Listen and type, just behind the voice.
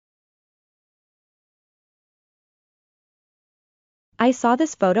I saw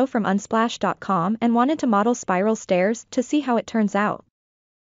this photo from unsplash.com and wanted to model spiral stairs to see how it turns out.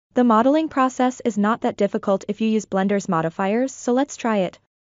 The modeling process is not that difficult if you use Blender's modifiers, so let's try it.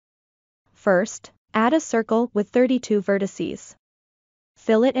 First, add a circle with 32 vertices.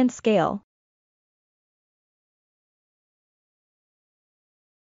 Fill it and scale.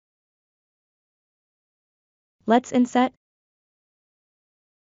 Let's inset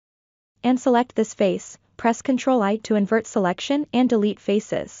and select this face. Press Ctrl-I to invert selection and delete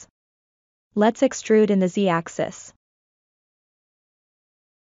faces. Let's extrude in the Z-axis.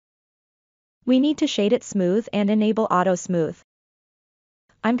 We need to shade it smooth and enable Auto Smooth.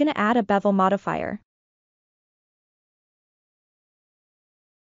 I'm gonna add a Bevel Modifier.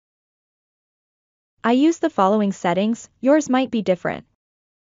 I use the following settings, yours might be different.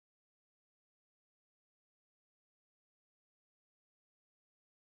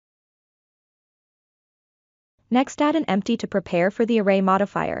 Next, add an empty to prepare for the Array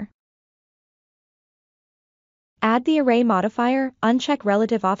modifier. Add the Array modifier, uncheck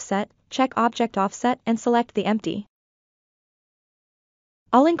Relative Offset, check Object Offset and select the empty.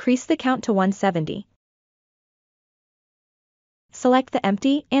 I'll increase the count to 170. Select the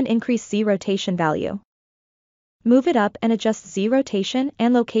empty and increase Z rotation value. Move it up and adjust Z rotation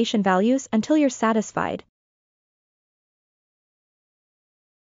and location values until you're satisfied.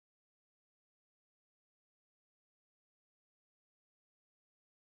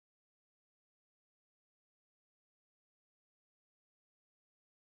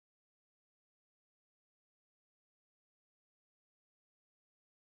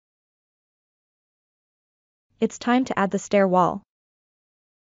 It's time to add the stair wall.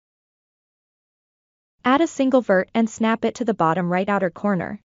 Add a single vert and snap it to the bottom right outer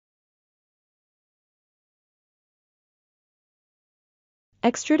corner.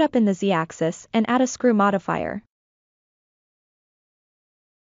 Extrude up in the Z-axis and add a screw modifier.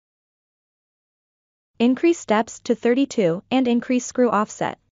 Increase steps to 32 and increase screw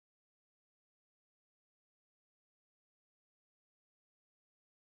offset.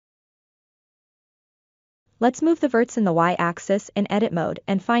 Let's move the verts in the Y-axis in edit mode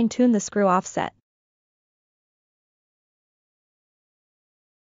and fine-tune the screw offset.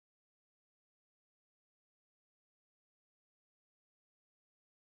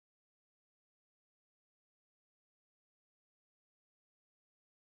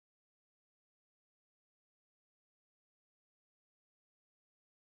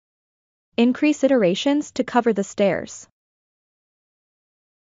 Increase iterations to cover the stairs.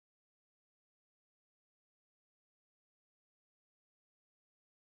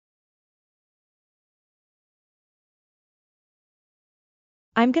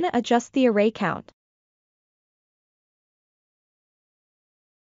 I'm gonna adjust the array count.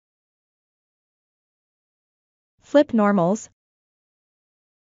 Flip normals.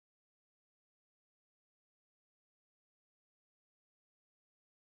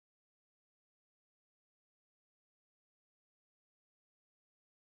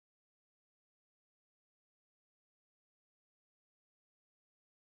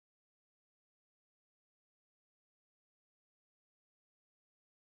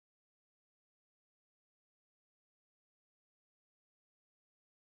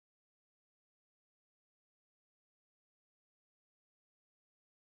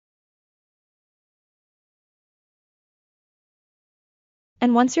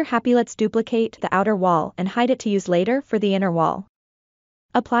 And once you're happy, let's duplicate the outer wall and hide it to use later for the inner wall.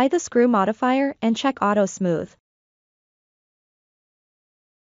 Apply the screw modifier and check Auto Smooth.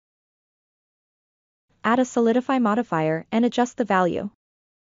 Add a Solidify Modifier and adjust the value.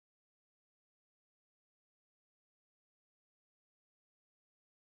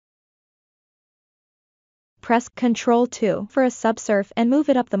 Press Ctrl-2 for a subsurf and move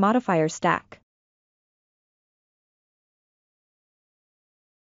it up the modifier stack.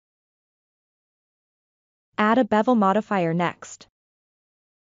 Add a Bevel Modifier next.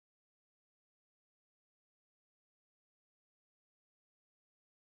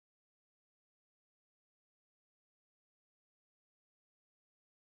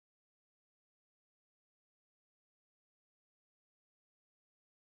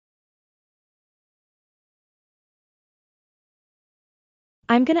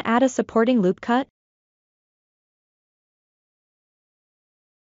 I'm gonna add a supporting loop cut.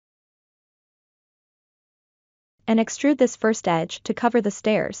 And extrude this first edge to cover the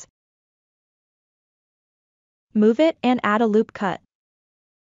stairs. Move it and add a loop cut.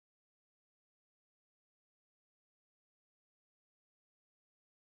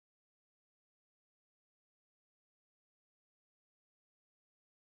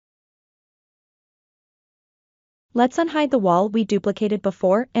 Let's unhide the wall we duplicated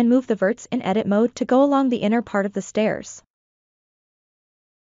before and move the verts in edit mode to go along the inner part of the stairs.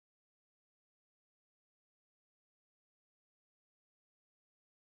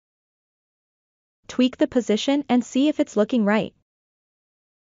 Tweak the position and see if it's looking right.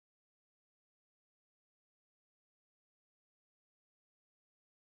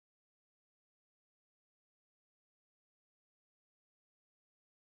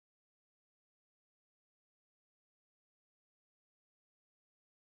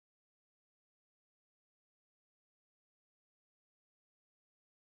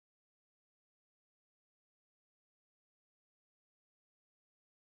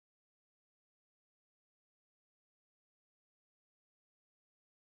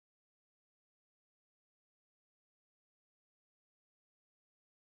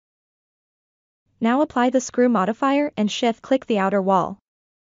 Now apply the screw modifier and shift-click the outer wall.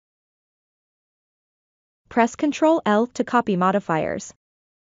 Press Ctrl L to copy modifiers.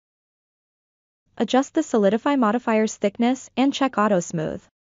 Adjust the Solidify Modifier's thickness and check Auto Smooth.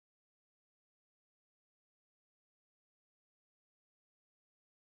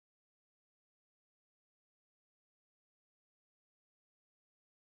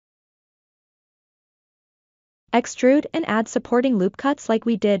 Extrude and add supporting loop cuts like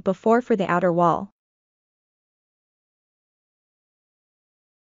we did before for the outer wall.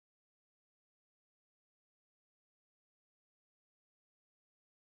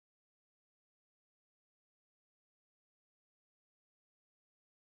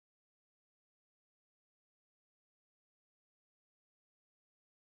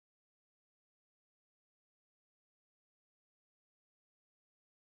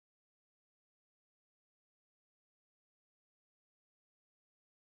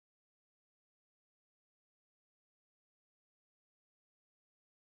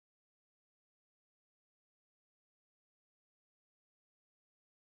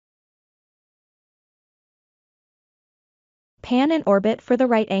 Pan and orbit for the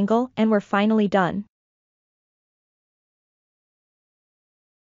right angle and we're finally done.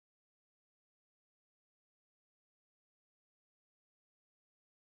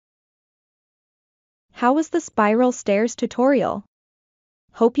 How was the spiral stairs tutorial?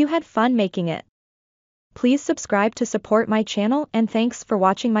 Hope you had fun making it. Please subscribe to support my channel and thanks for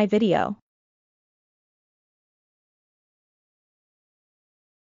watching my video.